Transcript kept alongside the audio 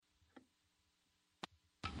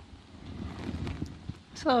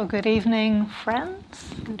So, good evening,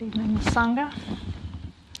 friends. Good evening, Sangha.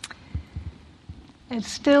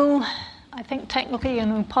 It's still, I think, technically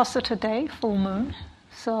an Uposita day, full moon.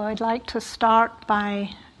 So I'd like to start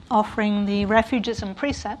by offering the refuges and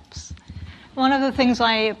precepts. One of the things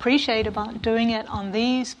I appreciate about doing it on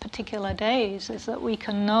these particular days is that we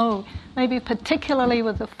can know, maybe particularly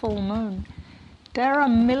with the full moon, there are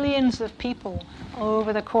millions of people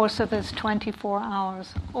over the course of this 24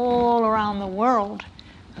 hours all around the world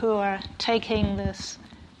who are taking this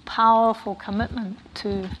powerful commitment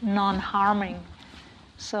to non-harming.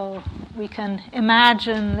 So we can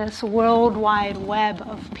imagine this worldwide web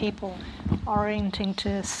of people orienting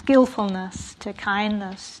to skillfulness, to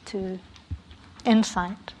kindness, to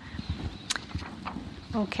insight.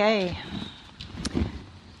 Okay.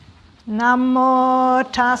 Namo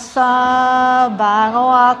tassa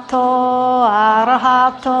bhagavato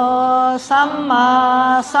arahato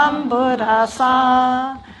samma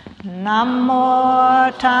sambuddhassa.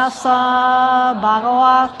 Namo tassa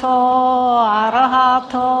bhagavato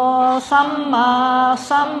arahato samma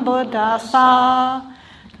sambuddhassa.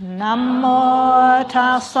 Namo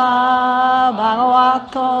tassa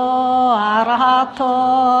bhagavato arahato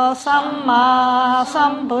samma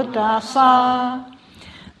sambuddhassa.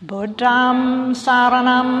 Buddham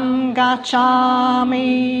saranam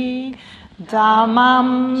gacchami, dhammam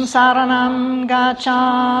saranam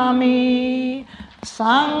gacchami,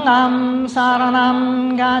 sangham saranam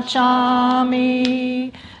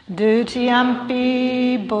gacchami,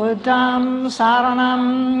 dutiyampi buddham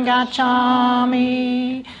saranam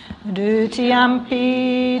gacchami, dutiyampi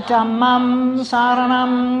dhammam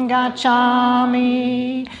saranam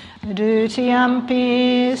gacchami,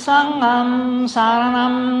 dutiyampi sangham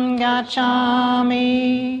saranam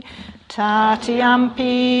gacchami,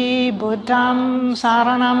 tatiyampi buddham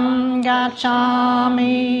saranam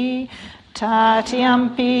gacchami,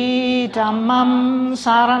 tatiyampi dhammam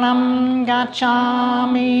saranam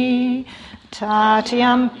gacchami,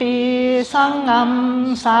 tatiyampi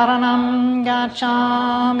sangham saranam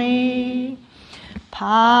gacchami.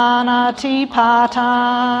 Panatipata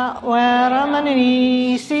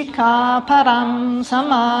veramani sikkhapadam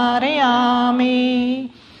samadhiyami.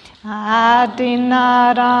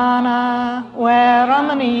 Adinadana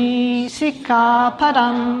veramani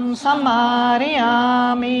sikkhapadam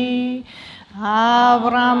samadhiyami.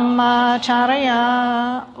 Abrahmacharya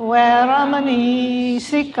veramani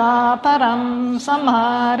sikkhapadam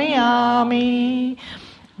samadhiyami.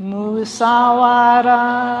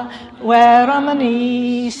 Musawara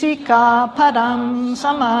veramani sikkhapadam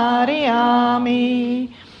samadhiyami.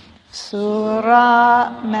 Sura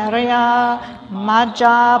merya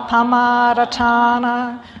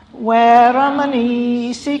majjapamadatthana veramani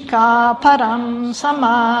sikkhapadam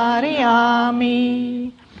samadhiyami.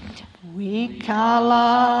 Vikala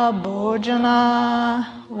bhojana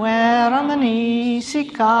veramani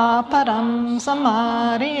sikkhapadam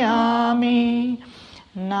samadhiyami.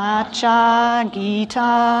 Nacha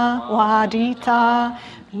gita vadita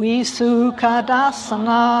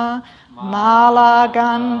visukadasana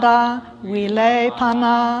malaganda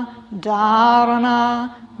vilepana dharana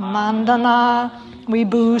mandana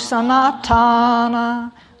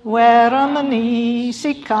vibhusanatana veramani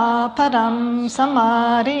sikkhapadam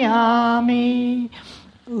samadhiyami.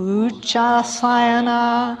 Uchasayana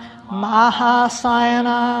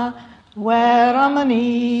mahasayana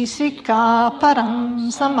veramani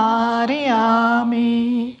sikkhapadam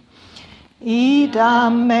samadhiyami.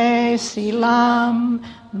 Idame silam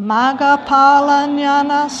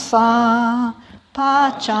magapalanyanasa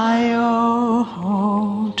pachayo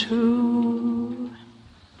hotu.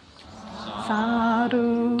 Sadhu,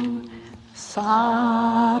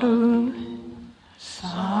 sadhu,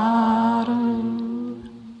 sadhu.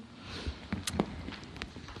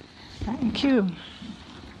 Thank you.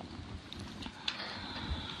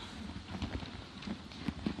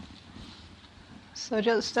 So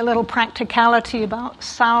just a little practicality about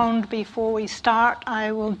sound before we start.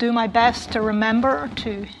 I will do my best to remember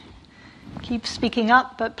to keep speaking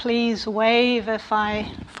up, but please wave if I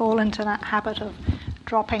fall into that habit of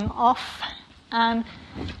dropping off. And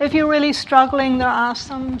if you're really struggling, there are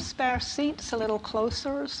some spare seats a little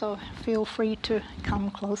closer, so feel free to come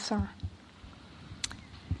closer.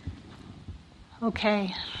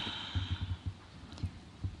 Okay.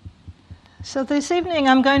 So this evening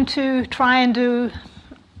I'm going to try and do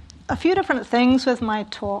a few different things with my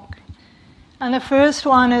talk. And the first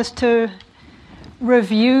one is to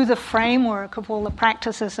review the framework of all the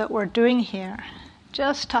practices that we're doing here,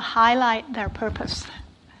 just to highlight their purpose,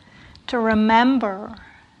 to remember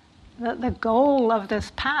that the goal of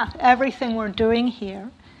this path, everything we're doing here,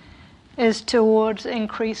 is towards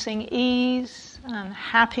increasing ease and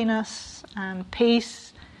happiness and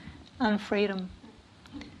peace and freedom.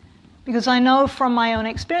 Because I know from my own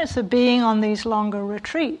experience of being on these longer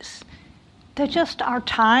retreats, there just are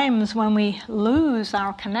times when we lose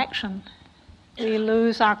our connection. We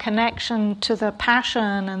lose our connection to the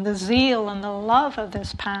passion and the zeal and the love of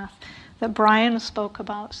this path that Brian spoke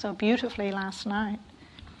about so beautifully last night.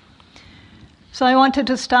 So I wanted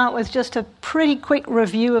to start with just a pretty quick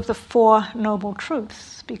review of the Four Noble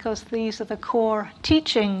Truths, because these are the core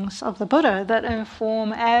teachings of the Buddha that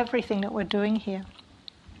inform everything that we're doing here.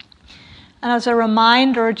 And as a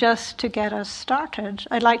reminder, just to get us started,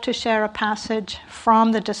 I'd like to share a passage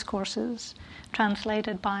from the Discourses,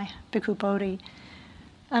 translated by Bhikkhu Bodhi.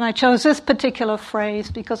 And I chose this particular phrase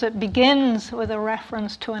because it begins with a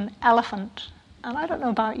reference to an elephant. And I don't know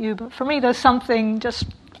about you, but for me there's something just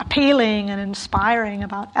appealing and inspiring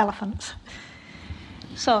about elephants.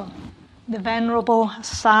 So, the Venerable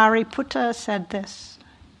Sariputta said this: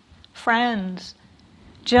 "Friends,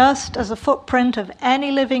 just as a footprint of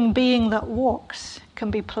any living being that walks can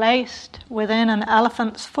be placed within an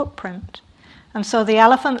elephant's footprint, and so the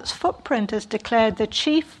elephant's footprint is declared the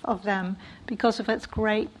chief of them because of its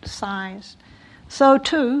great size, so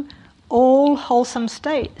too all wholesome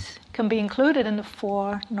states can be included in the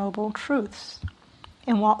Four Noble Truths."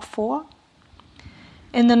 In what four?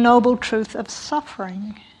 In the noble truth of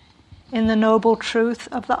suffering, in the noble truth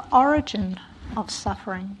of the origin of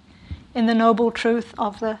suffering, in the noble truth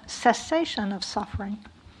of the cessation of suffering,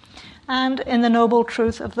 and in the noble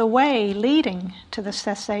truth of the way leading to the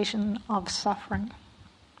cessation of suffering.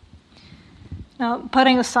 Now,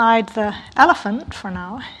 putting aside the elephant for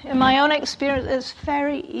now, in my own experience, it's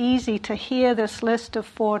very easy to hear this list of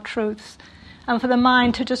four truths and for the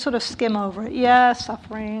mind to just sort of skim over it. Yeah,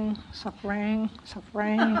 suffering, suffering,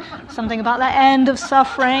 suffering, something about the end of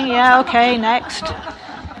suffering. Yeah, okay, next.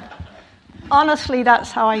 Honestly,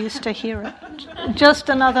 that's how I used to hear it. Just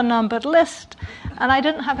another numbered list. And I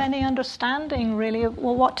didn't have any understanding, really, of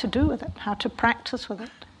what to do with it, how to practice with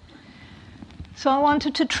it. So I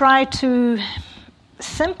wanted to try to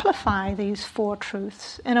simplify these four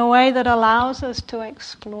truths in a way that allows us to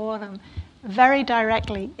explore them very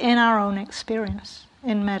directly in our own experience,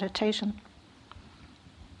 in meditation.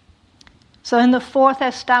 So in the fourth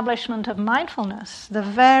establishment of mindfulness, the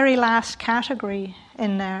very last category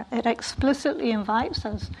in there, it explicitly invites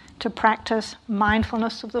us to practice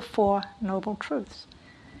mindfulness of the Four Noble Truths.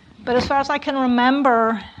 But as far as I can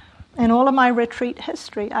remember, in all of my retreat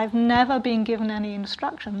history, I've never been given any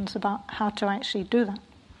instructions about how to actually do that.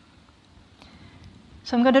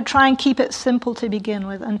 So I'm going to try and keep it simple to begin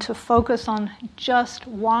with and to focus on just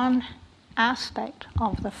one aspect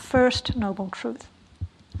of the first Noble Truth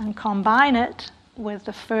and combine it with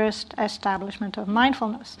the first establishment of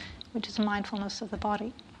mindfulness, which is mindfulness of the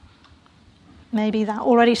body. Maybe that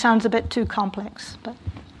already sounds a bit too complex, but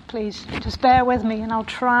please just bear with me and I'll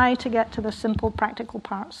try to get to the simple practical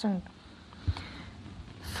part soon.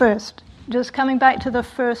 First, just coming back to the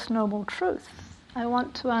first Noble Truth, I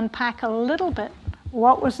want to unpack a little bit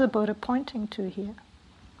what was the Buddha pointing to here.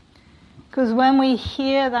 Because when we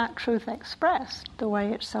hear that truth expressed, the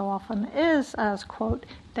way it so often is, as, quote,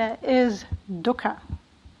 there is dukkha.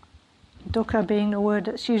 Dukkha being the word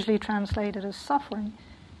that's usually translated as suffering.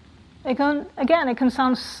 It can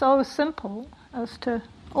sound so simple as to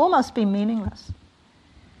almost be meaningless.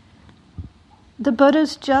 The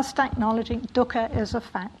Buddha's just acknowledging dukkha is a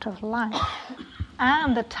fact of life.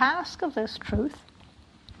 And the task of this truth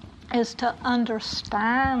is to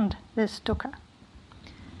understand this dukkha,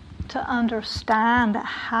 to understand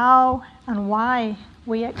how and why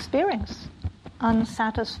we experience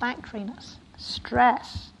unsatisfactoriness,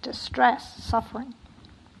 stress, distress, suffering.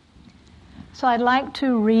 So I'd like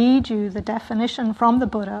to read you the definition from the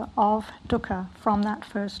Buddha of dukkha from that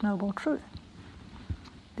first Noble Truth.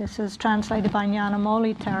 This is translated by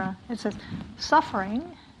Nyanamoli Thera. It says,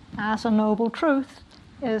 suffering as a noble truth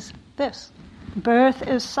is this. Birth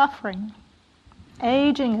is suffering.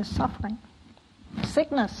 Aging is suffering.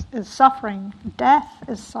 Sickness is suffering. Death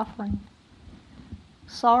is suffering.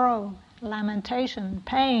 Sorrow, lamentation,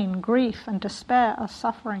 pain, grief, and despair are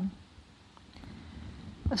suffering.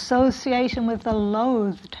 Association with the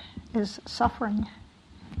loathed is suffering.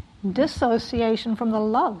 Dissociation from the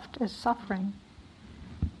loved is suffering.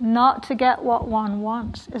 Not to get what one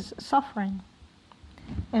wants is suffering.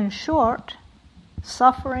 In short,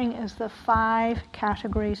 suffering is the 5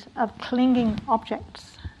 categories of clinging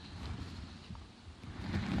objects.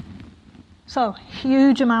 So,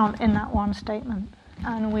 huge amount in that one statement.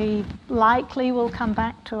 And we likely will come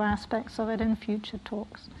back to aspects of it in future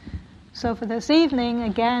talks. So for this evening,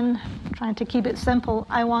 again, trying to keep it simple,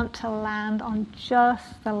 I want to land on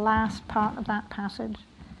just the last part of that passage,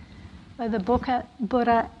 where the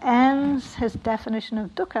Buddha ends his definition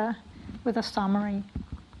of dukkha with a summary.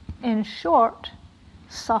 In short,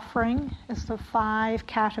 suffering is the 5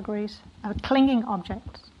 categories of clinging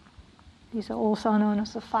objects. These are also known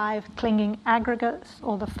as the 5 clinging aggregates,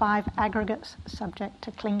 or the 5 aggregates subject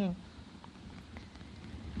to clinging.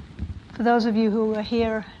 For those of you who were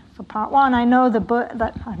here for part 1, I know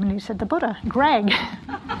you said the Buddha, Greg.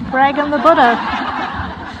 Greg and the Buddha.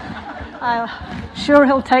 I'm sure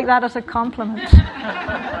he'll take that as a compliment.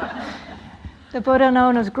 The Buddha,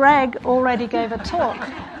 known as Greg, already gave a talk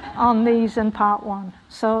on these in part 1.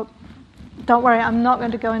 So don't worry, I'm not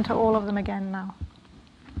going to go into all of them again now.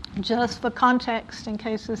 Just for context, in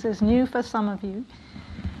case this is new for some of you,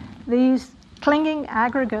 these clinging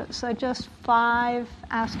aggregates are just 5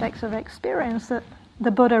 aspects of experience that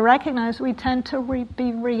the Buddha recognized we tend to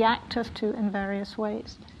be reactive to in various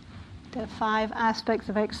ways. There are 5 aspects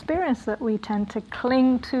of experience that we tend to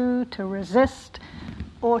cling to resist,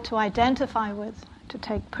 or to identify with, to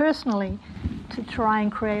take personally, to try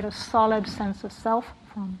and create a solid sense of self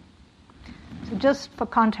from. So just for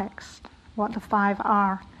context, what the 5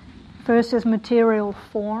 are. First is material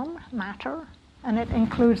form, matter, and it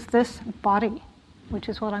includes this body, which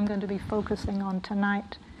is what I'm going to be focusing on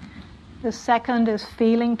tonight. The second is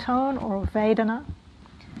feeling tone, or Vedana.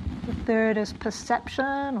 The third is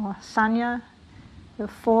perception, or Sanya. The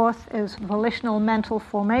fourth is volitional mental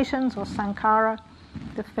formations, or Sankhara.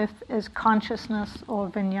 The fifth is consciousness, or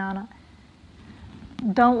Vijnana.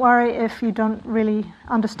 Don't worry if you don't really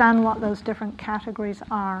understand what those different categories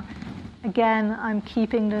are. Again, I'm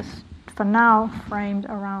keeping this, for now, framed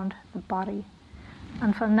around the body.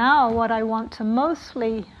 And for now, what I want to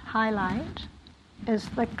mostly highlight is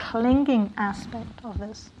the clinging aspect of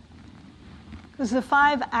this. Because the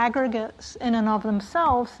 5 aggregates in and of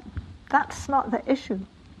themselves, that's not the issue.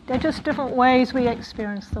 They're just different ways we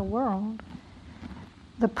experience the world.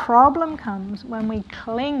 The problem comes when we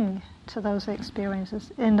cling to those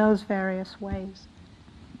experiences in those various ways.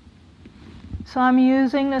 So I'm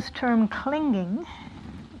using this term clinging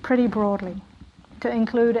pretty broadly to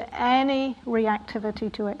include any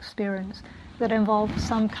reactivity to experience that involves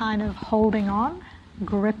some kind of holding on,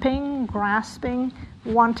 gripping, grasping,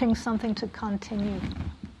 wanting something to continue.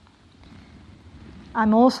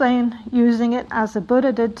 I'm also using it, as the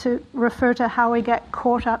Buddha did, to refer to how we get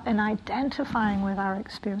caught up in identifying with our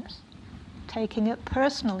experience, taking it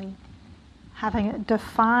personally, having it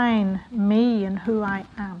define me and who I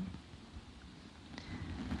am.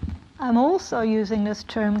 I'm also using this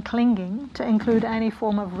term clinging to include any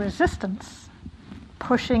form of resistance,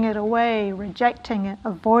 pushing it away, rejecting it,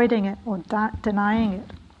 avoiding it, or denying it.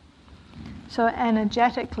 So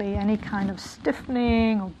energetically, any kind of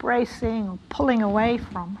stiffening or bracing or pulling away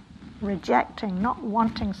from, rejecting, not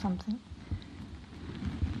wanting something.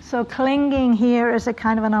 So clinging here is a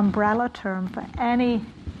kind of an umbrella term for any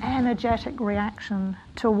energetic reaction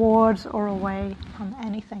towards or away from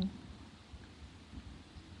anything.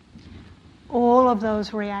 All of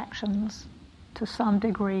those reactions, to some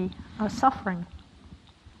degree, are suffering.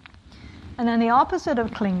 And then the opposite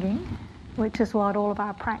of clinging, which is what all of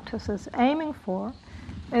our practice is aiming for,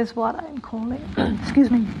 is what I'm calling,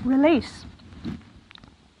 release.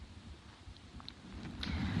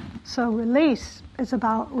 So release is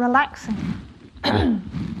about relaxing.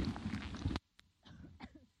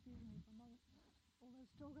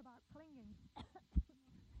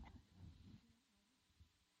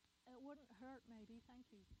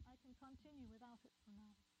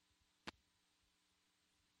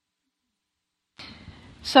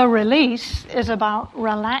 So release is about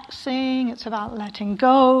relaxing, it's about letting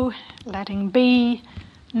go, letting be,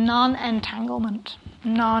 non-entanglement,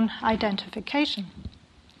 non-identification.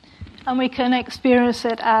 And we can experience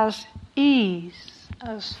it as ease,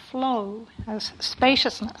 as flow, as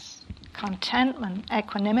spaciousness, contentment,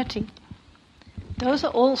 equanimity. Those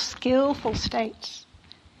are all skillful states.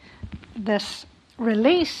 This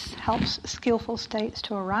release helps skillful states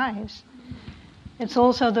to arise. It's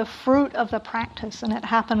also the fruit of the practice, and it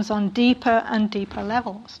happens on deeper and deeper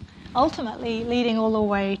levels, ultimately leading all the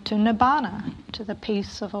way to nibbana, to the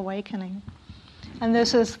peace of awakening. And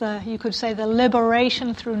this is you could say, the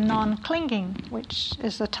liberation through non-clinging, which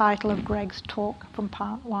is the title of Greg's talk from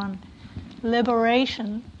part 1.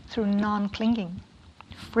 Liberation through non-clinging,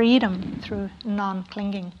 freedom through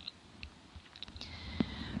non-clinging.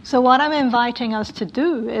 So what I'm inviting us to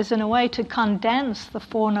do is, in a way, to condense the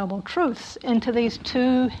Four Noble Truths into these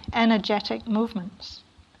 2 energetic movements.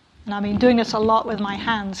 And I've been doing this a lot with my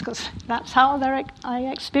hands because that's how I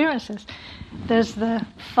experience this. There's the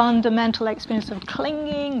fundamental experience of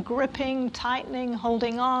clinging, gripping, tightening,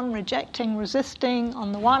 holding on, rejecting, resisting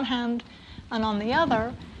on the one hand, and on the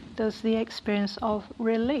other, there's the experience of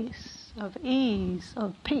release, of ease,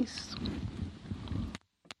 of peace.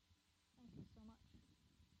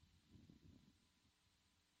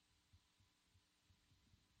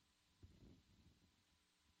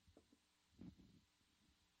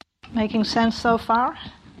 Making sense so far?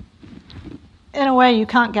 In a way, you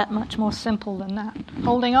can't get much more simple than that.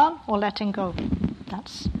 Holding on or letting go.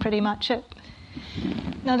 That's pretty much it.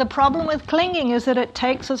 Now, the problem with clinging is that it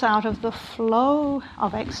takes us out of the flow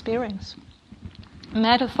of experience.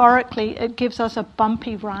 Metaphorically, it gives us a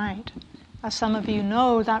bumpy ride. As some of you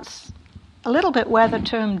know, that's a little bit where the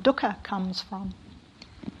term dukkha comes from.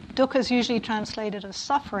 Dukkha is usually translated as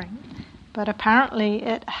suffering, but apparently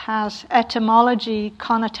it has etymology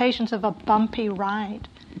connotations of a bumpy ride,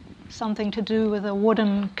 something to do with a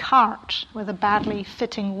wooden cart with a badly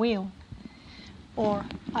fitting wheel. Or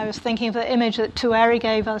I was thinking of the image that Tueri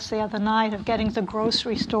gave us the other night of getting to the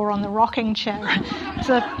grocery store on the rocking chair. It's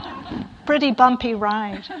a pretty bumpy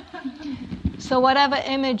ride. So whatever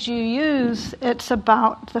image you use, it's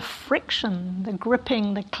about the friction, the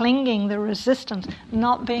gripping, the clinging, the resistance,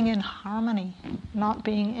 not being in harmony, not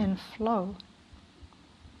being in flow.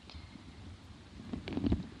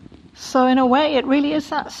 So in a way, it really is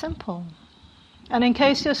that simple. And in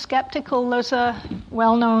case you're skeptical, there's a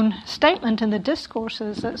well-known statement in the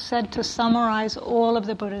discourses that's said to summarize all of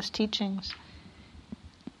the Buddha's teachings.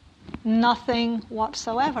 Nothing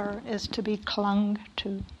whatsoever is to be clung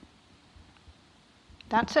to.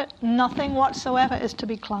 That's it. Nothing whatsoever is to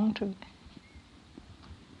be clung to.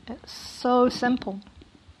 It's so simple,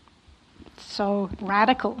 so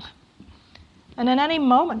radical. And in any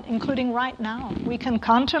moment, including right now, we can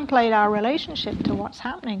contemplate our relationship to what's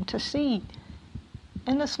happening, to see,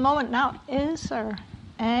 in this moment now, is there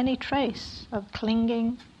any trace of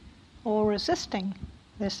clinging or resisting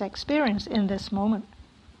this experience in this moment?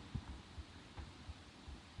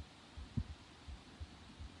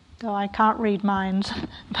 Though I can't read minds,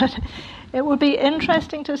 but it would be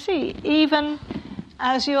interesting to see, even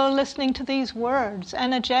as you're listening to these words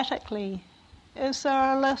energetically, is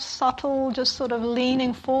there a less subtle, just sort of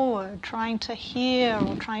leaning forward, trying to hear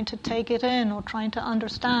or trying to take it in or trying to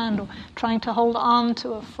understand or trying to hold on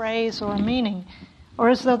to a phrase or a meaning? Or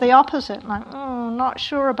is there the opposite, like, not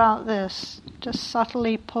sure about this, just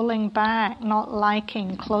subtly pulling back, not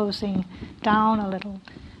liking, closing down a little?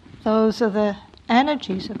 Those are the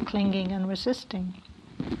energies of clinging and resisting.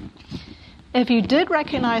 If you did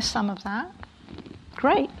recognize some of that,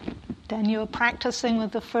 great. Then you're practicing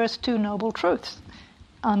with the first two noble truths,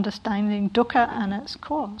 understanding dukkha and its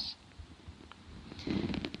cause.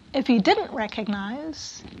 If you didn't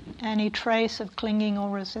recognize any trace of clinging or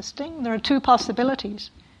resisting, there are two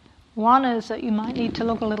possibilities. One is that you might need to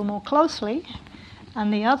look a little more closely,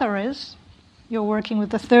 and the other is you're working with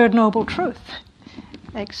the third noble truth,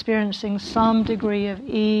 experiencing some degree of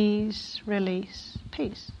ease, release,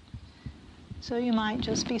 peace. So you might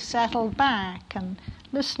just be settled back and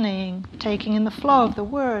listening, taking in the flow of the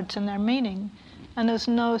words and their meaning, and there's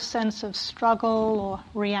no sense of struggle or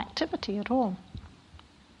reactivity at all.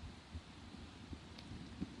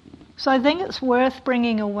 So I think it's worth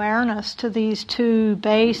bringing awareness to these two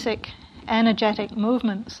basic energetic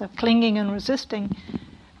movements of clinging and resisting,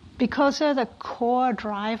 because they're the core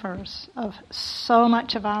drivers of so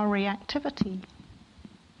much of our reactivity.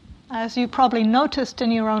 As you probably noticed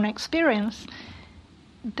in your own experience,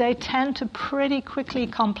 they tend to pretty quickly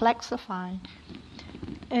complexify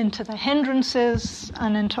into the hindrances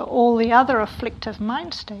and into all the other afflictive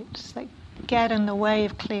mind states that get in the way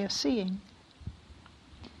of clear seeing.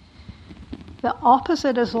 The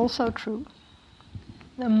opposite is also true.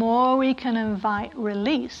 The more we can invite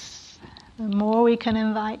release, the more we can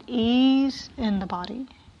invite ease in the body,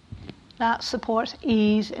 that supports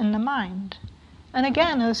ease in the mind. And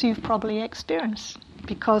again, as you've probably experienced,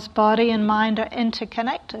 because body and mind are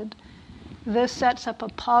interconnected, this sets up a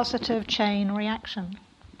positive chain reaction.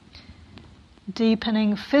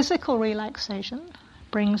 Deepening physical relaxation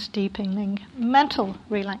brings deepening mental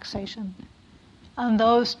relaxation. And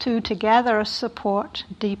those two together support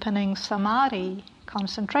deepening samadhi,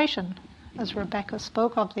 concentration, as Rebecca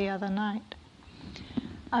spoke of the other night.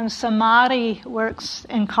 And samadhi works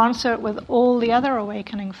in concert with all the other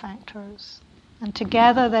awakening factors. And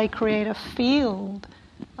together they create a field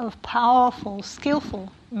of powerful,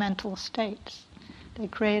 skillful mental states. They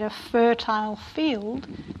create a fertile field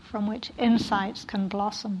from which insights can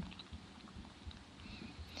blossom.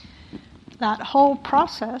 that whole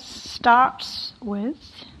process starts with,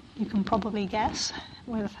 you can probably guess,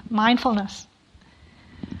 with mindfulness.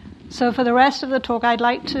 So for the rest of the talk, I'd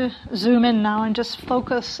like to zoom in now and just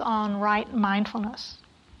focus on right mindfulness.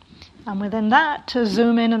 And within that, to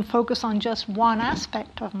zoom in and focus on just one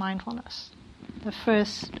aspect of mindfulness. The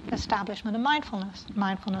first establishment of mindfulness,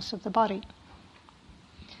 mindfulness of the body.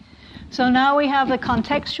 So now we have the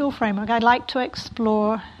contextual framework. I'd like to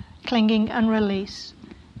explore clinging and release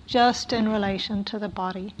just in relation to the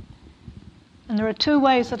body. And there are two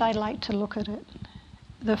ways that I'd like to look at it.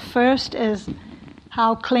 The first is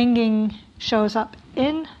how clinging shows up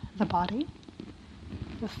in the body,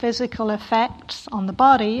 the physical effects on the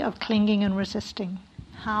body of clinging and resisting,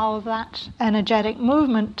 how that energetic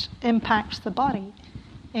movement impacts the body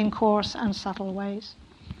in coarse and subtle ways.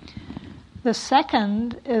 The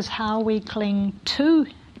second is how we cling to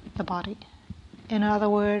the body. In other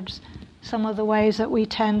words, some of the ways that we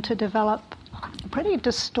tend to develop a pretty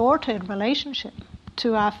distorted relationship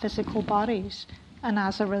to our physical bodies, and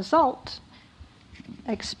as a result,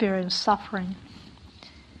 experience suffering.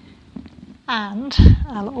 And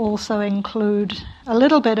I'll also include a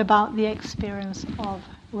little bit about the experience of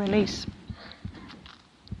release.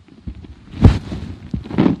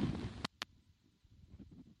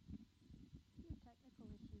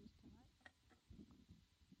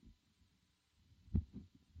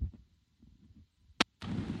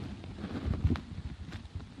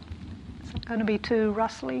 Is it going to be too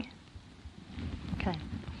rustly? Okay.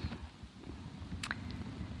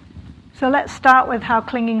 So let's start with how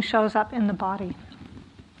clinging shows up in the body.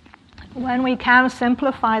 When we can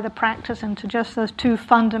simplify the practice into just those two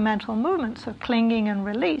fundamental movements of clinging and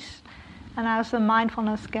release, and as the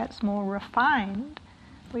mindfulness gets more refined,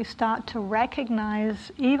 we start to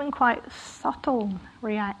recognize even quite subtle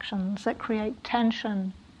reactions that create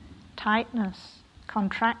tension, tightness,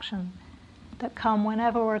 contraction, that come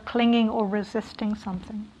whenever we're clinging or resisting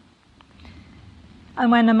something. And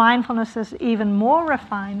when the mindfulness is even more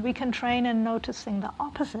refined, we can train in noticing the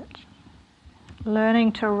opposite,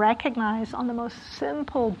 learning to recognize on the most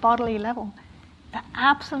simple bodily level the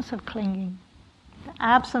absence of clinging, the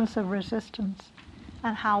absence of resistance,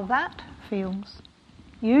 and how that feels.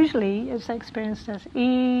 Usually it's experienced as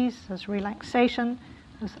ease, as relaxation,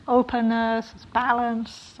 as openness, as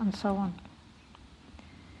balance, and so on.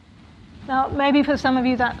 Now, maybe for some of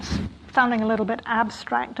you that's sounding a little bit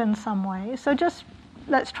abstract in some way, so just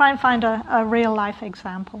let's try and find a real-life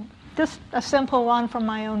example. Just a simple one from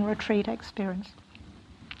my own retreat experience.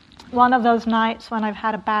 One of those nights when I've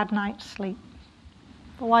had a bad night's sleep.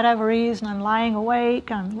 For whatever reason, I'm lying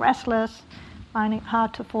awake, I'm restless, finding it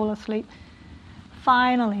hard to fall asleep.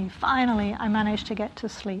 Finally, I managed to get to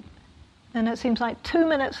sleep. And it seems like 2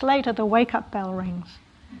 minutes later, the wake-up bell rings.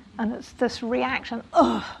 And it's this reaction,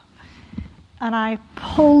 ugh! And I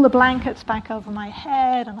pull the blankets back over my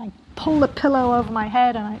head, and I pull the pillow over my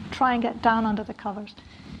head, and I try and get down under the covers.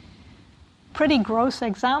 Pretty gross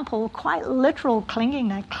example, quite literal clinging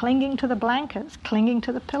there, clinging to the blankets, clinging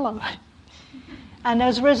to the pillow. And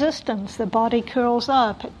there's resistance. The body curls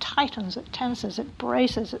up, it tightens, it tenses, it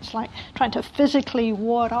braces. It's like trying to physically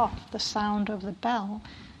ward off the sound of the bell,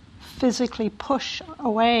 physically push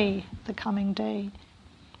away the coming day.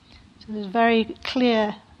 So there's very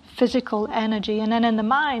clear physical energy. And then in the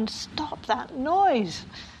mind, stop that noise.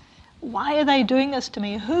 Why are they doing this to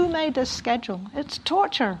me? Who made this schedule? It's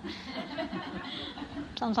torture.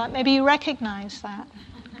 Sounds like maybe you recognize that.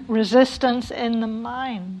 Resistance in the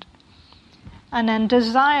mind. And then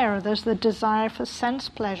desire. There's the desire for sense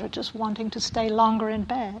pleasure, just wanting to stay longer in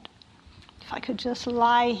bed. If I could just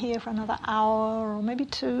lie here for another hour, or maybe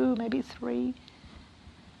 2, maybe 3.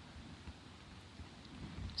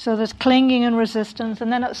 So there's clinging and resistance,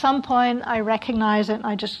 and then at some point I recognize it, and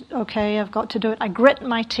I just, okay, I've got to do it. I grit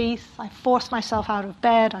my teeth, I force myself out of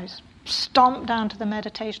bed, I stomp down to the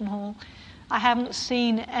meditation hall. I haven't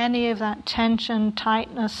seen any of that tension,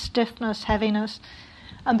 tightness, stiffness, heaviness.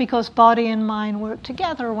 And because body and mind work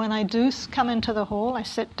together, when I do come into the hall, I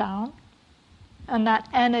sit down, and that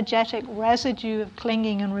energetic residue of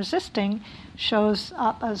clinging and resisting shows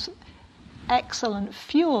up as excellent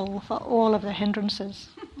fuel for all of the hindrances.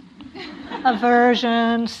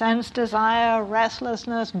 Aversion, sense desire,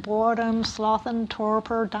 restlessness, boredom, sloth and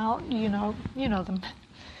torpor, doubt, you know them.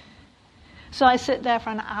 So I sit there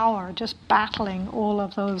for an hour just battling all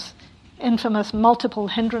of those infamous multiple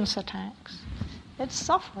hindrance attacks. It's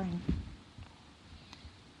suffering.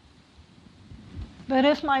 But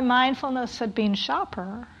if my mindfulness had been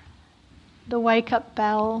sharper, the wake-up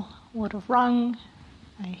bell would have rung,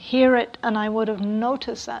 I hear it, and I would have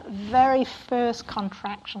noticed that very first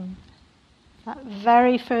contraction, that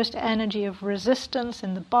very first energy of resistance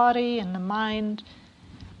in the body and the mind,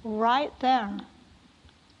 right there,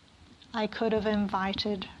 I could have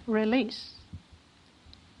invited release.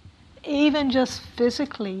 Even just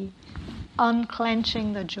physically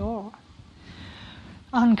unclenching the jaw,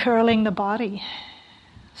 uncurling the body,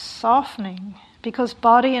 softening, because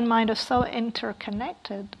body and mind are so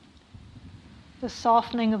interconnected. The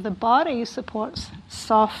softening of the body supports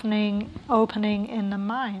softening, opening in the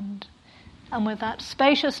mind. And with that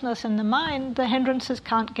spaciousness in the mind, the hindrances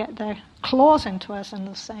can't get their claws into us in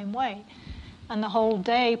the same way. And the whole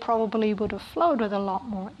day probably would have flowed with a lot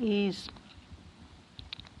more ease.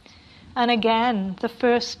 And again, the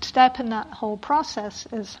first step in that whole process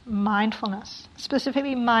is mindfulness,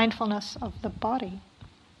 specifically mindfulness of the body.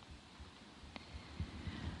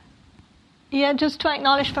 Yeah, just to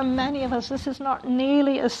acknowledge for many of us, this is not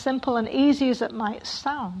nearly as simple and easy as it might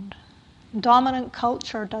sound. Dominant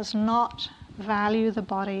culture does not value the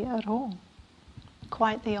body at all.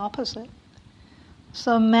 Quite the opposite.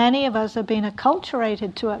 So many of us have been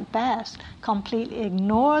acculturated to, at best, completely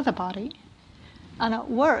ignore the body, and at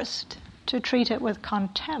worst, to treat it with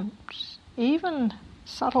contempt, even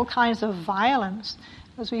subtle kinds of violence,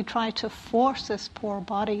 as we try to force this poor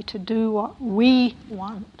body to do what we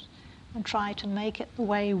want, and try to make it the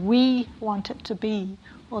way we want it to be,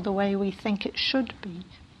 or the way we think it should be.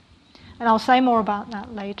 And I'll say more about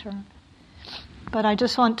that later. But I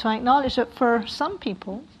just want to acknowledge that for some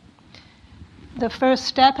people, the first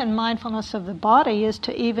step in mindfulness of the body is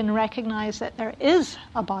to even recognize that there is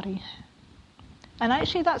a body. And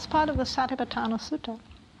actually that's part of the Satipatthana Sutta.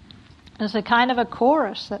 There's a kind of a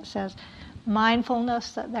chorus that says,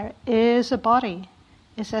 mindfulness that there is a body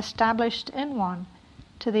is established in one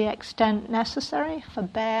to the extent necessary for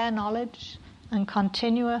bare knowledge and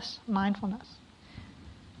continuous mindfulness.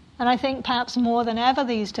 And I think perhaps more than ever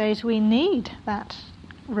these days we need that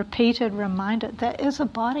repeated reminder, there is a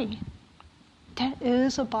body. There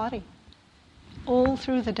is a body. All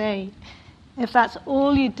through the day. If that's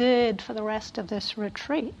all you did for the rest of this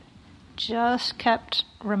retreat, just kept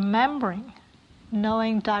remembering,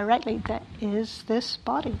 knowing directly there is this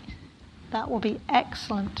body, that will be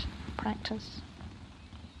excellent practice.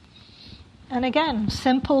 And again,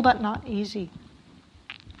 simple but not easy.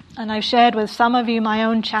 And I've shared with some of you my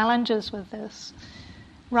own challenges with this.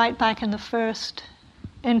 Right back in the first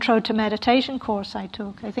Intro to Meditation course I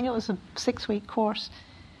took. I think it was a 6-week course.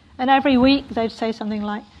 And every week they'd say something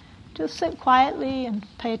like, just sit quietly and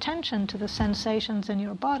pay attention to the sensations in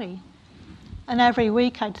your body. And every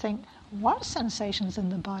week I'd think, what sensations in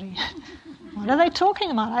the body? What are they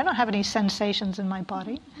talking about? I don't have any sensations in my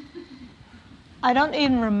body. I don't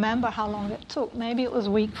even remember how long it took. Maybe it was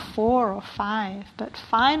week 4 or 5. But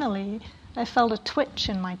finally, I felt a twitch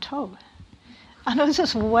in my toe. And it was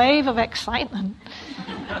this wave of excitement.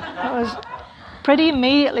 It was pretty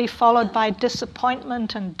immediately followed by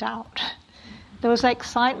disappointment and doubt. There was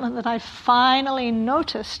excitement that I finally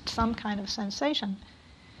noticed some kind of sensation.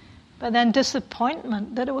 But then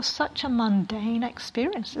disappointment that it was such a mundane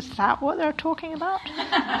experience. Is that what they're talking about?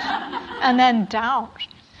 And then doubt.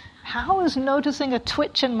 How is noticing a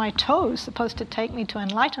twitch in my toes supposed to take me to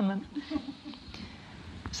enlightenment?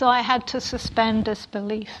 So I had to suspend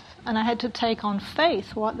disbelief, and I had to take on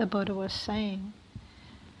faith what the Buddha was saying,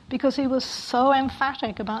 because he was so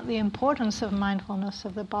emphatic about the importance of mindfulness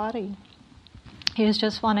of the body. Here's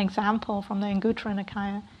just one example from the Anguttara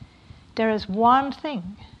Nikaya. There is one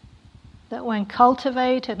thing that when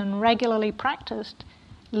cultivated and regularly practiced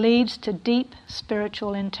leads to deep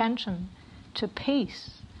spiritual intention, to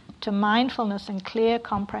peace, to mindfulness and clear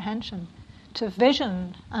comprehension, to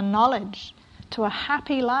vision and knowledge, to a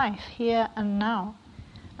happy life here and now,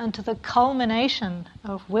 and to the culmination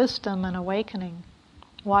of wisdom and awakening.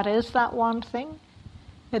 What is that one thing?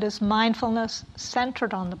 It is mindfulness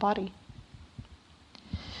centered on the body.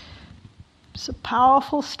 It's a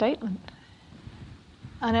powerful statement,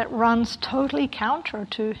 and it runs totally counter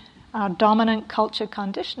to our dominant culture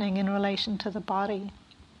conditioning in relation to the body.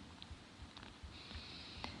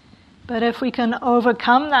 But if we can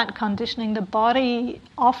overcome that conditioning, the body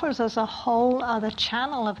offers us a whole other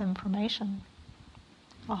channel of information,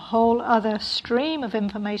 a whole other stream of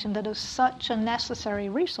information that is such a necessary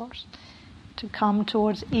resource to come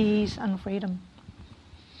towards ease and freedom.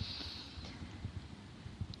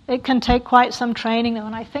 It can take quite some training, though,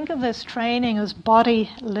 and I think of this training as body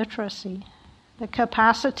literacy, the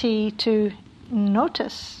capacity to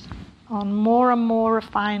notice on more and more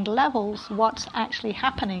refined levels what's actually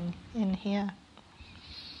happening in here.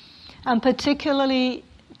 And particularly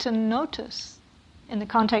to notice, in the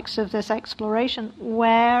context of this exploration,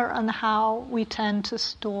 where and how we tend to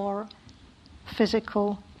store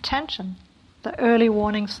physical tension, the early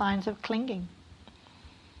warning signs of clinging.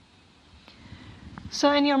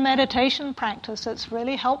 So in your meditation practice, it's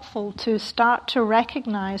really helpful to start to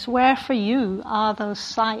recognize where for you are those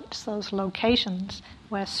sites, those locations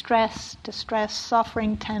where stress, distress,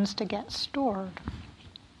 suffering tends to get stored.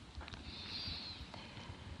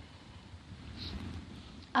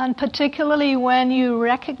 And particularly when you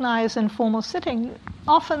recognize informal sitting,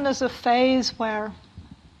 often there's a phase where,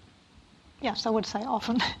 yes, I would say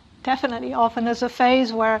often, definitely often, there's a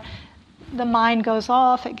phase where the mind goes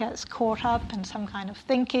off, it gets caught up in some kind of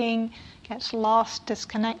thinking, gets lost,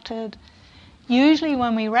 disconnected. Usually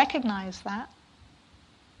when we recognize that,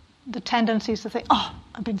 the tendency is to think, oh,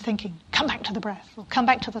 I've been thinking, come back to the breath, or come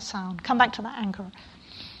back to the sound, come back to the anchor.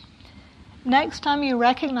 Next time you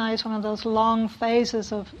recognize one of those long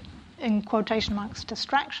phases of, in quotation marks,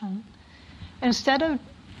 distraction, instead of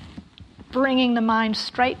bringing the mind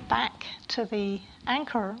straight back to the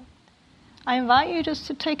anchor, I invite you just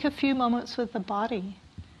to take a few moments with the body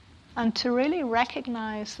and to really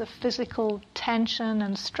recognize the physical tension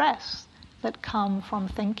and stress that come from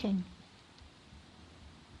thinking.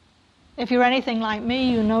 If you're anything like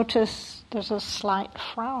me, you notice there's a slight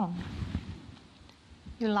frown.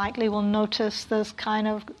 You likely will notice there's kind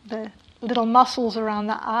of the little muscles around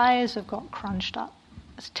the eyes have got crunched up.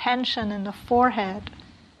 There's tension in the forehead.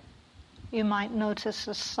 You might notice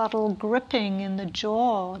a subtle gripping in the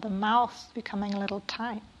jaw, the mouth becoming a little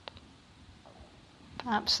tight.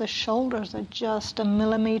 Perhaps the shoulders are just a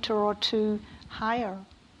millimeter or two higher.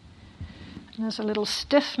 And there's a little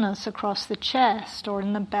stiffness across the chest or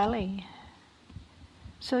in the belly.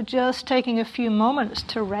 So just taking a few moments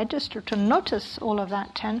to register, to notice all of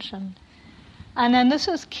that tension. And then this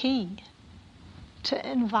is key, to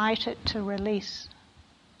invite it to release.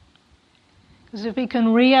 Because if we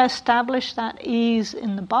can re-establish that ease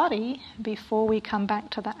in the body before we come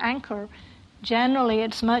back to the anchor, generally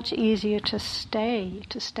it's much easier to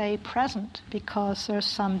stay present because there's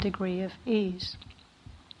some degree of ease.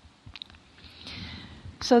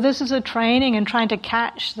 So this is a training in trying to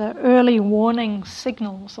catch the early warning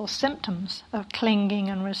signals or symptoms of clinging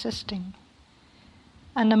and resisting.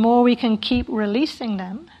 And the more we can keep releasing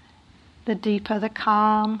them, the deeper the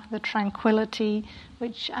calm, the tranquility,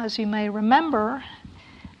 which, as you may remember,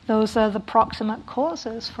 those are the proximate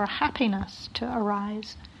causes for happiness to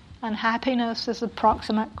arise. And happiness is the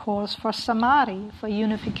proximate cause for samadhi, for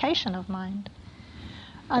unification of mind.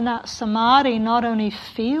 And that samadhi not only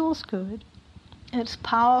feels good, it's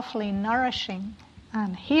powerfully nourishing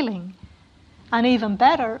and healing. And even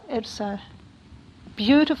better, it's a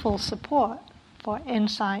beautiful support for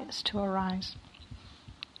insights to arise.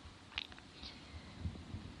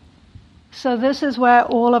 So this is where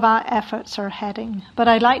all of our efforts are heading. But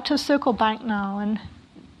I'd like to circle back now and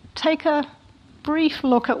take a brief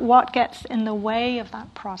look at what gets in the way of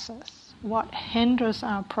that process, what hinders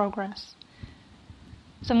our progress.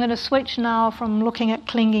 So I'm going to switch now from looking at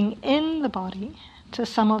clinging in the body to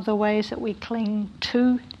some of the ways that we cling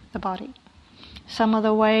to the body, some of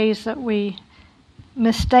the ways that we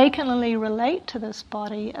mistakenly relate to this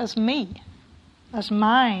body as me, as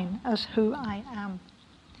mine, as who I am.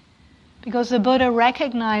 Because the Buddha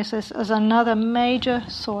recognized this as another major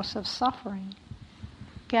source of suffering,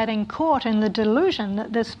 getting caught in the delusion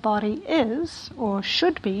that this body is, or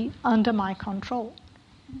should be, under my control.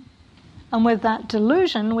 And with that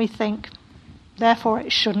delusion, we think, therefore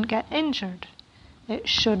it shouldn't get injured, it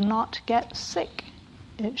should not get sick,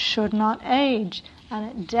 it should not age, and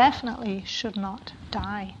it definitely should not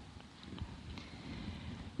die.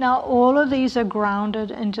 Now, all of these are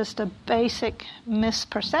grounded in just a basic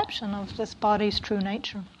misperception of this body's true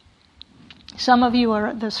nature. Some of you were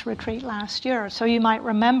at this retreat last year, so you might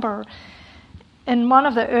remember in one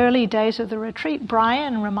of the early days of the retreat,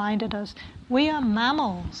 Brian reminded us, we are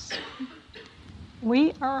mammals.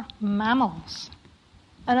 We are mammals.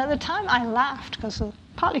 And at the time I laughed,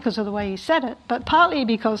 partly because of the way he said it, but partly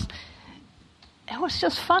because it was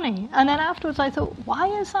just funny. And then afterwards I thought, why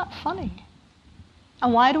is that funny?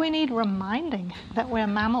 And why do we need reminding that we're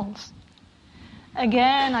mammals?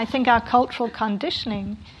 Again, I think our cultural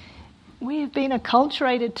conditioning, we've been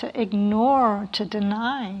acculturated to ignore, to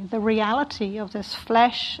deny the reality of this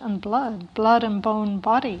flesh and blood and bone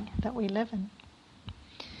body that we live in.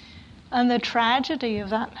 And the tragedy of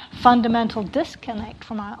that fundamental disconnect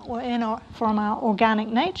from our organic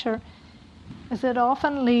nature is it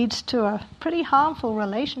often leads to a pretty harmful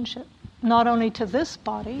relationship, not only to this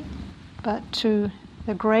body, but to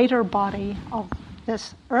the greater body of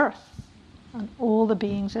this earth and all the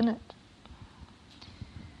beings in it.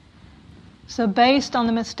 So based on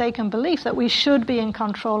the mistaken belief that we should be in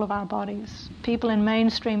control of our bodies, people in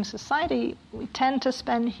mainstream society, we tend to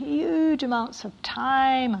spend huge amounts of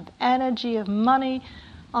time, of energy, of money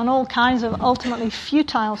on all kinds of ultimately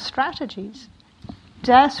futile strategies,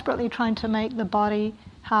 desperately trying to make the body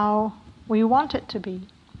how we want it to be,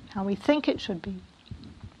 how we think it should be.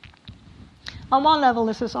 On one level,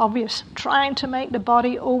 this is obvious, trying to make the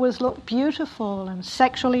body always look beautiful and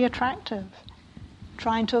sexually attractive,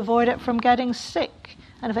 trying to avoid it from getting sick,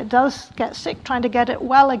 and if it does get sick, trying to get it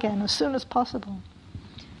well again as soon as possible,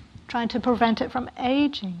 trying to prevent it from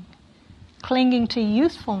aging, clinging to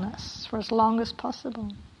youthfulness for as long as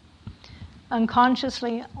possible,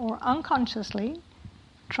 unconsciously or unconsciously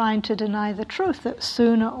trying to deny the truth that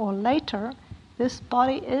sooner or later this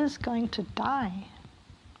body is going to die.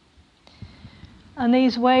 And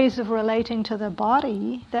these ways of relating to the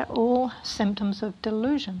body, they're all symptoms of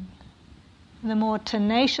delusion. The more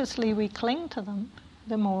tenaciously we cling to them,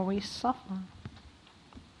 the more we suffer.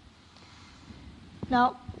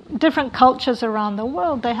 Now, different cultures around the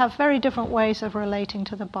world, they have very different ways of relating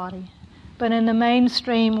to the body. But in the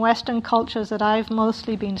mainstream Western cultures that I've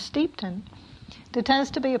mostly been steeped in, there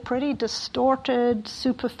tends to be a pretty distorted,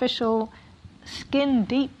 superficial,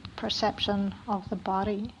 skin-deep perception of the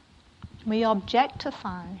body. We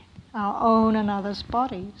objectify our own and others'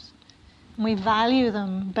 bodies. We value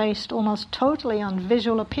them based almost totally on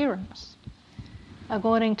visual appearance,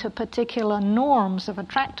 according to particular norms of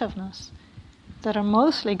attractiveness that are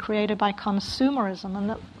mostly created by consumerism and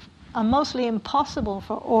that are mostly impossible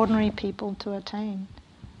for ordinary people to attain.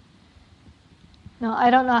 Now, I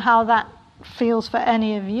don't know how that feels for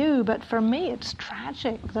any of you, but for me it's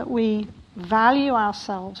tragic that we value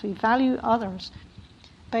ourselves, we value others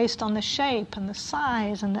based on the shape and the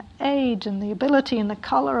size and the age and the ability and the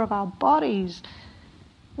color of our bodies,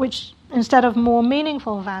 which instead of more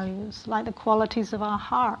meaningful values like the qualities of our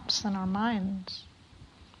hearts and our minds.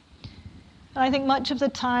 And I think much of the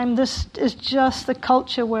time this is just the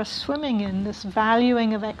culture we're swimming in, this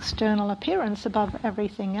valuing of external appearance above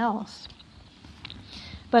everything else.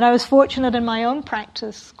 But I was fortunate in my own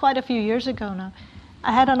practice quite a few years ago now.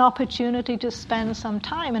 I had an opportunity to spend some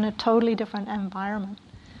time in a totally different environment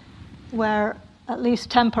where, at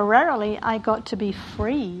least temporarily, I got to be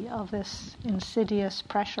free of this insidious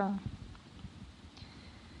pressure.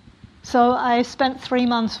 So I spent 3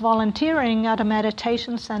 months volunteering at a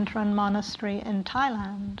meditation center and monastery in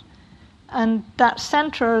Thailand. And that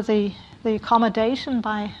center, the accommodation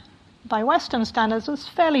by Western standards was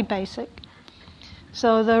fairly basic.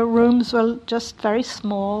 So the rooms were just very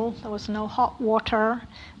small. There was no hot water.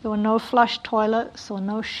 There were no flush toilets. There were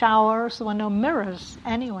no showers. There were no mirrors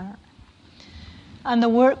anywhere. And the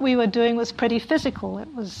work we were doing was pretty physical.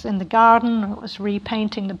 It was in the garden, or it was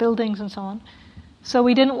repainting the buildings and so on. So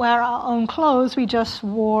we didn't wear our own clothes. We just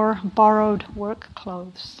wore borrowed work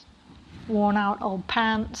clothes, worn out old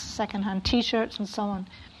pants, secondhand T-shirts and so on.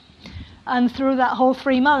 And through that whole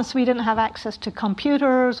 3 months, we didn't have access to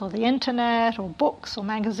computers or the internet or books or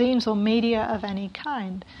magazines or media of any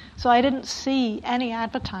kind. So I didn't see any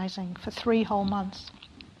advertising for 3 whole months.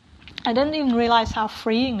 I didn't even realize how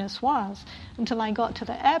freeing this was until I got to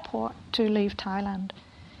the airport to leave Thailand.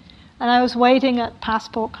 And I was waiting at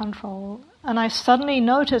passport control, and I suddenly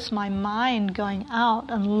noticed my mind going out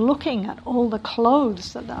and looking at all the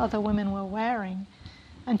clothes that the other women were wearing,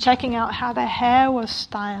 and checking out how their hair was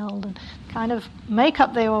styled and kind of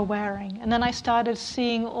makeup they were wearing. And then I started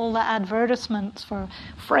seeing all the advertisements for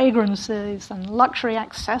fragrances and luxury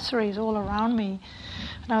accessories all around me.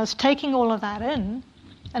 And I was taking all of that in,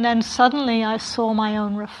 and then suddenly I saw my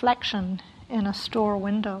own reflection in a store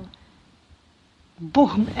window.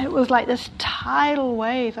 Boom! It was like this tidal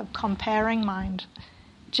wave of comparing mind,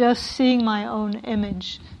 just seeing my own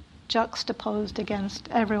image juxtaposed against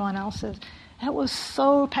everyone else's. It was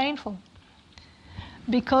so painful.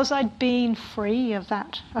 Because I'd been free of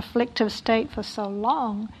that afflictive state for so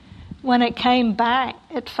long, when it came back,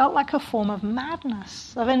 it felt like a form of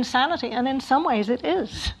madness, of insanity, and in some ways it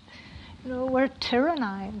is. You know, we're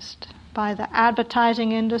tyrannized by the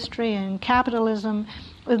advertising industry and capitalism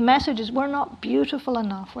with messages: we're not beautiful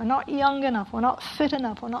enough, we're not young enough, we're not fit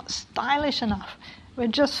enough, we're not stylish enough, we're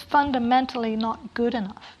just fundamentally not good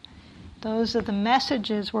enough. Those are the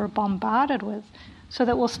messages we're bombarded with, so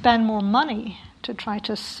that we'll spend more money to try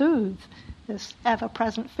to soothe this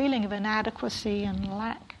ever-present feeling of inadequacy and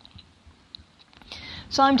lack.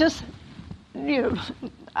 So I'm just,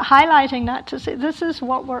 highlighting that to say this is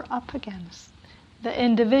what we're up against. The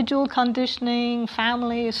individual conditioning,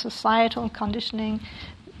 family, societal conditioning,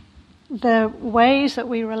 the ways that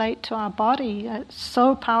we relate to our body are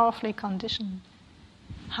so powerfully conditioned.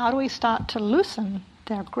 how do we start to loosen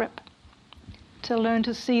their grip? To learn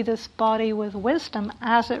to see this body with wisdom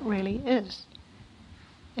as it really is.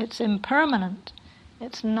 It's impermanent.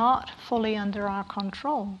 It's not fully under our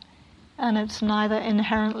control. And it's neither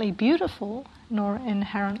inherently beautiful nor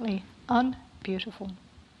inherently unbeautiful.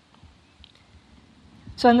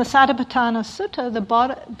 So in the Satipatthana Sutta,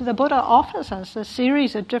 the Buddha offers us a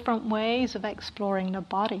series of different ways of exploring the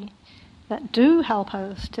body that do help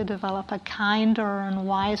us to develop a kinder and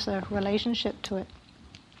wiser relationship to it.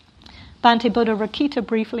 Bhante Buddha Rakita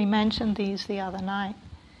briefly mentioned these the other night.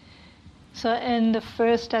 So in the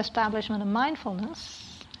first establishment of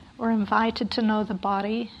mindfulness, we're invited to know the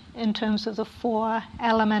body in terms of the 4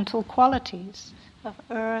 elemental qualities of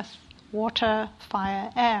earth, water,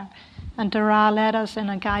 fire, air. And Dara led us in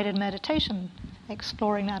a guided meditation,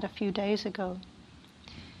 exploring that a few days ago.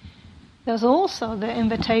 There's also the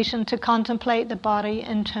invitation to contemplate the body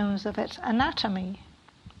in terms of its anatomy.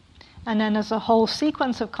 And then there's a whole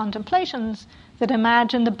sequence of contemplations that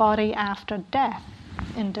imagine the body after death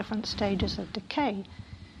in different stages of decay.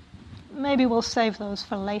 Maybe we'll save those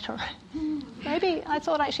for later. Maybe, I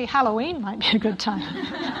thought actually Halloween might be a good time.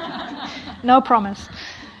 No promise.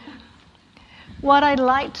 What I'd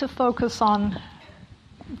like to focus on,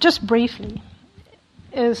 just briefly,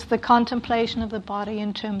 is the contemplation of the body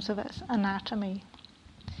in terms of its anatomy.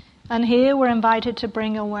 And here we're invited to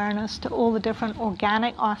bring awareness to all the different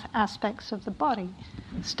organic aspects of the body,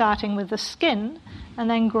 starting with the skin, and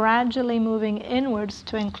then gradually moving inwards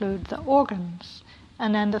to include the organs,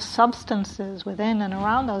 and then the substances within and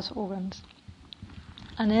around those organs.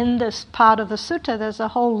 And in this part of the sutta, there's a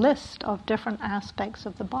whole list of different aspects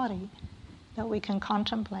of the body that we can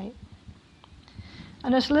contemplate.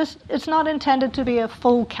 And this list, it's not intended to be a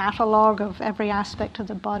full catalogue of every aspect of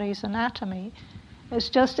the body's anatomy. It's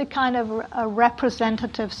just a kind of a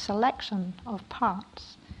representative selection of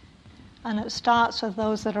parts. And it starts with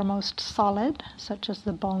those that are most solid, such as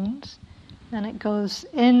the bones. Then it goes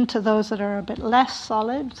into those that are a bit less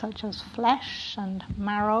solid, such as flesh and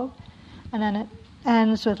marrow. And then it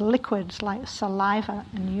ends with liquids like saliva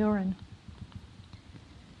and urine.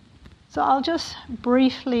 So I'll just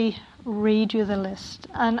briefly read you the list.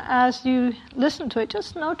 And as you listen to it,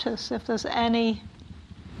 just notice if there's any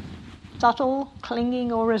subtle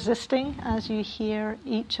clinging or resisting as you hear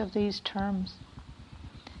each of these terms.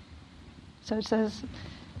 So it says,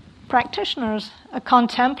 practitioners, a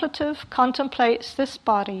contemplative contemplates this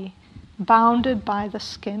body bounded by the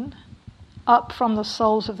skin, up from the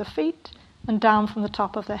soles of the feet and down from the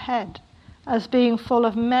top of the head, as being full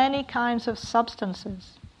of many kinds of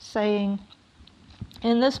substances, saying,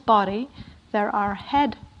 in this body there are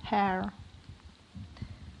head hair,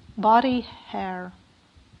 body hair,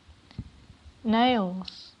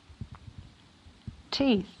 nails,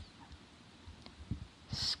 teeth,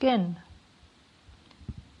 skin,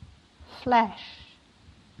 flesh,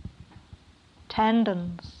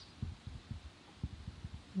 tendons,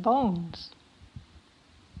 bones,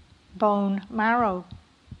 bone marrow,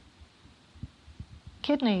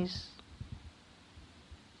 kidneys,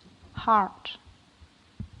 heart,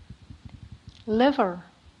 liver,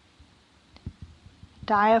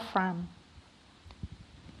 diaphragm,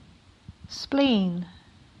 spleen,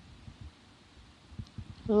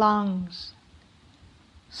 lungs,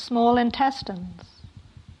 small intestines,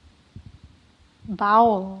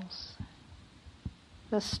 bowels,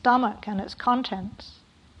 the stomach and its contents,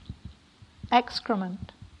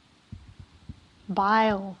 excrement,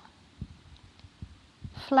 bile,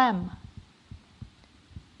 phlegm,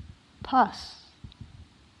 pus,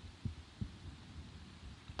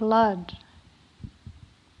 blood,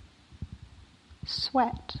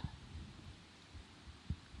 sweat,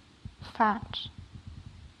 fat,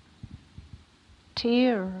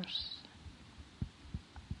 tears,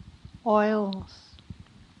 oils,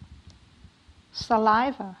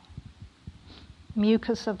 saliva,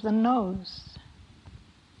 mucus of the nose,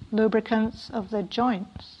 lubricants of the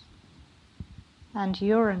joints, and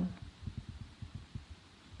urine.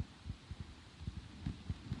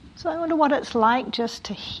 So I wonder what it's like just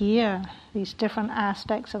to hear these different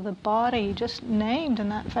aspects of the body just named in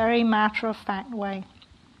that very matter-of-fact way.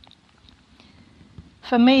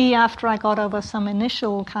 For me, after I got over some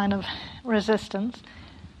initial kind of resistance,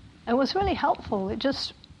 it was really helpful. It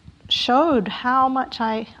just showed how much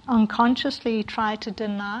I unconsciously try to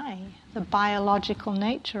deny the biological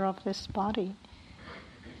nature of this body.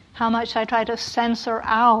 How much I try to censor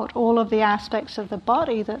out all of the aspects of the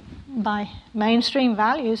body that by mainstream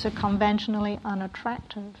values are conventionally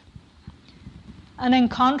unattractive. And in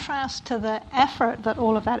contrast to the effort that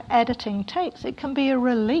all of that editing takes, it can be a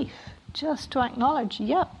relief just to acknowledge,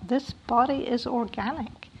 yep, this body is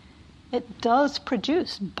organic. It does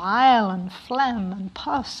produce bile and phlegm and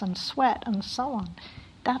pus and sweat and so on.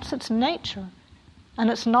 That's its nature. And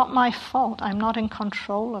it's not my fault. I'm not in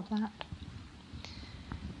control of that.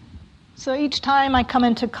 So each time I come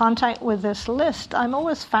into contact with this list, I'm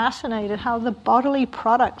always fascinated how the bodily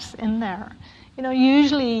products in there.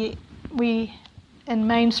 Usually in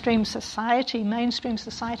mainstream society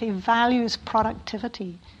values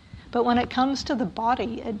productivity. But when it comes to the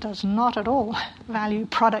body, it does not at all value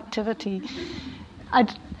productivity. I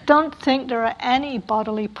don't think there are any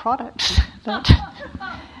bodily products that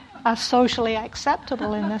are socially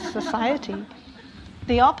acceptable in this society.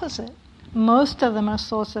 The opposite. Most of them are a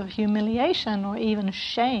source of humiliation or even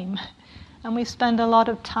shame. And we spend a lot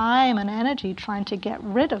of time and energy trying to get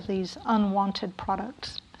rid of these unwanted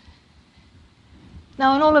products.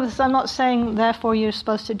 Now, in all of this, I'm not saying, therefore, you're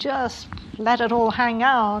supposed to just let it all hang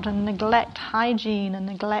out and neglect hygiene and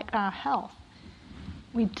neglect our health.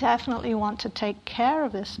 We definitely want to take care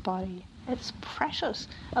of this body. It's precious.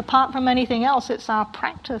 Apart from anything else, it's our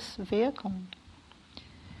practice vehicle.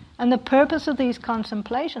 And the purpose of these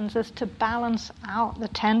contemplations is to balance out the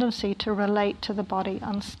tendency to relate to the body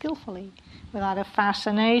unskillfully, with either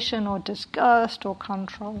fascination or disgust or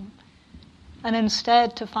control. And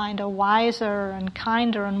instead to find a wiser and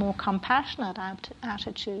kinder and more compassionate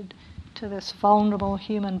attitude to this vulnerable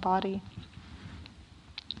human body.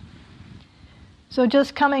 So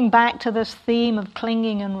just coming back to this theme of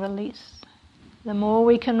clinging and release, the more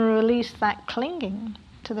we can release that clinging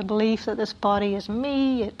to the belief that this body is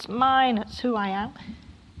me, it's mine, it's who I am,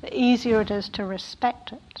 the easier it is to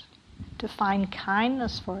respect it, to find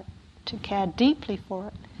kindness for it, to care deeply for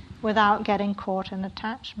it, without getting caught in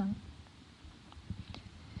attachment.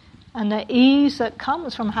 And the ease that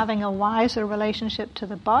comes from having a wiser relationship to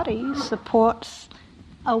the body supports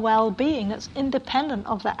a well-being that's independent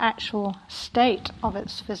of the actual state of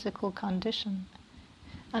its physical condition.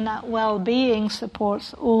 And that well-being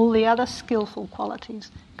supports all the other skillful qualities,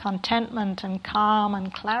 contentment and calm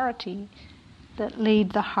and clarity, that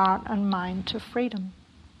lead the heart and mind to freedom.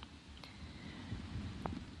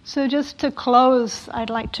 So just to close, I'd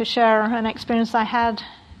like to share an experience I had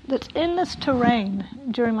that's in this terrain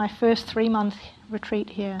during my first 3-month retreat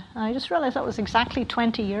here. And I just realized that was exactly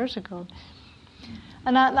 20 years ago.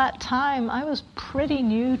 And at that time, I was pretty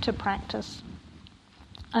new to practice.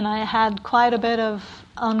 And I had quite a bit of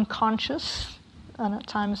unconscious, and at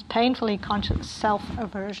times painfully conscious,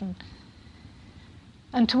 self-aversion.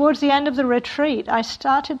 And towards the end of the retreat, I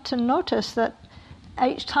started to notice that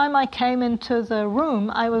each time I came into the room,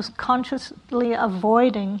 I was consciously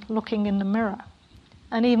avoiding looking in the mirror.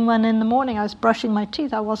 And even when in the morning I was brushing my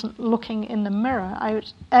teeth, I wasn't looking in the mirror.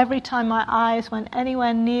 Every time my eyes went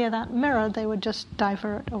anywhere near that mirror, they would just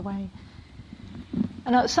divert away.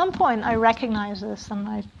 And at some point I recognized this, and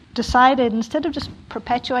I decided instead of just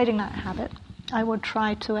perpetuating that habit, I would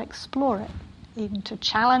try to explore it, even to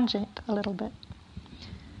challenge it a little bit.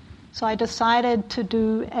 So I decided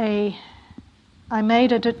I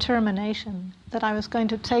made a determination that I was going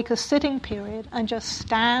to take a sitting period and just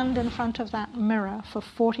stand in front of that mirror for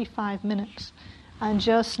 45 minutes and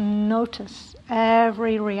just notice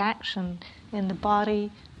every reaction in the body,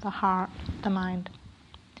 the heart, the mind.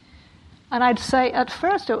 And I'd say at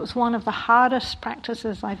first it was one of the hardest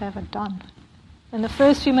practices I've ever done. In the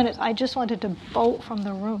first few minutes I just wanted to bolt from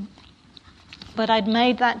the room. But I'd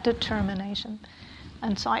made that determination.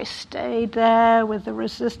 And so I stayed there with the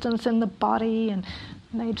resistance in the body and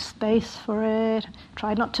made space for it,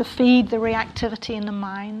 tried not to feed the reactivity in the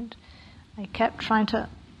mind. I kept trying to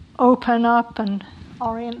open up and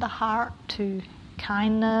orient the heart to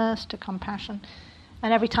kindness, to compassion.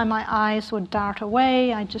 And every time my eyes would dart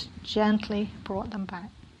away, I just gently brought them back.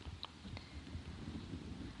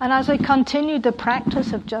 And as I continued the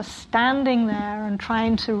practice of just standing there and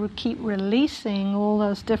trying to keep releasing all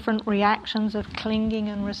those different reactions of clinging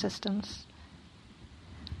and resistance,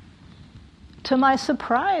 to my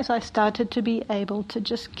surprise, I started to be able to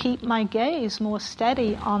just keep my gaze more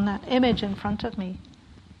steady on that image in front of me.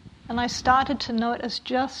 And I started to know it as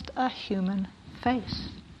just a human face.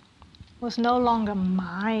 It was no longer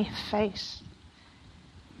my face.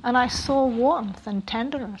 And I saw warmth and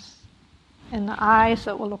tenderness in the eyes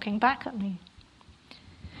that were looking back at me.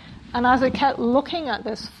 And as I kept looking at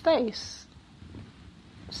this face,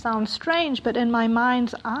 it sounds strange, but in my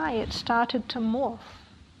mind's eye it started to morph.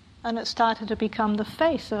 And it started to become the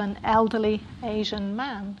face of an elderly Asian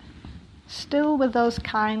man, still with those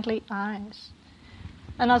kindly eyes.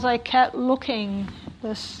 And as I kept looking,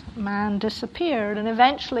 this man disappeared, and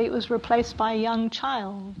eventually it was replaced by a young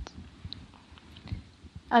child.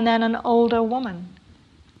 And then an older woman.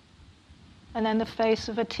 and then the face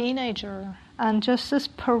of a teenager, and just this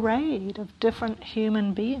parade of different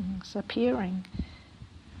human beings appearing.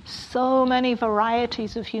 So many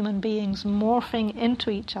varieties of human beings morphing into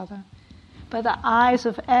each other, but the eyes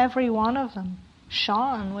of every one of them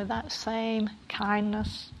shone with that same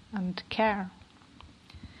kindness and care.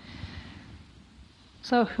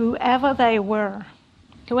 So whoever they were,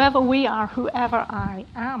 whoever we are, whoever I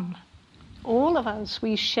am, all of us,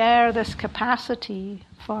 we share this capacity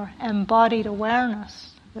for embodied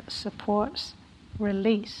awareness that supports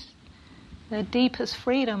release, the deepest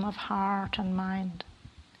freedom of heart and mind.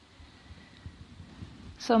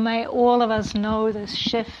 So may all of us know this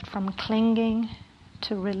shift from clinging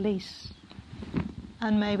to release,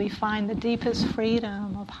 and may we find the deepest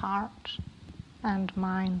freedom of heart and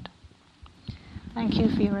mind. Thank you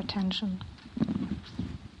for your attention.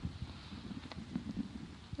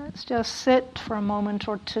 Let's just sit for a moment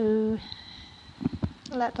or two,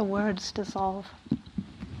 let the words dissolve.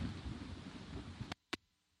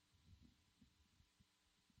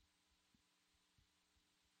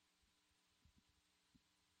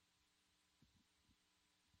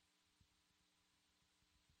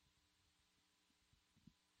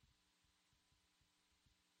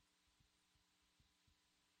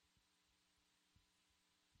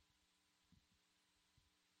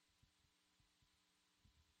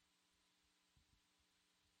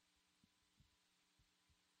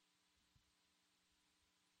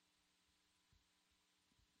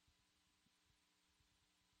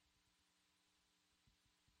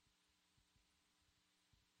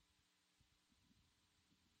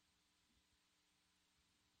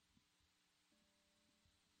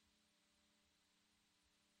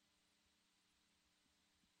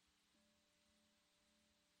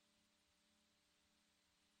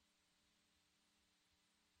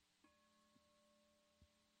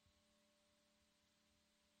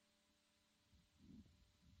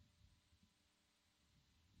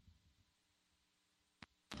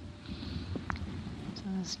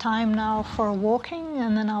 It's time now for walking,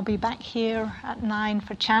 and then I'll be back here at 9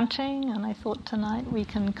 for chanting, and I thought tonight we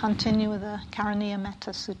can continue with the Karaniya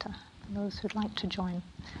Metta Sutta, for those who'd like to join.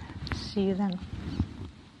 See you then.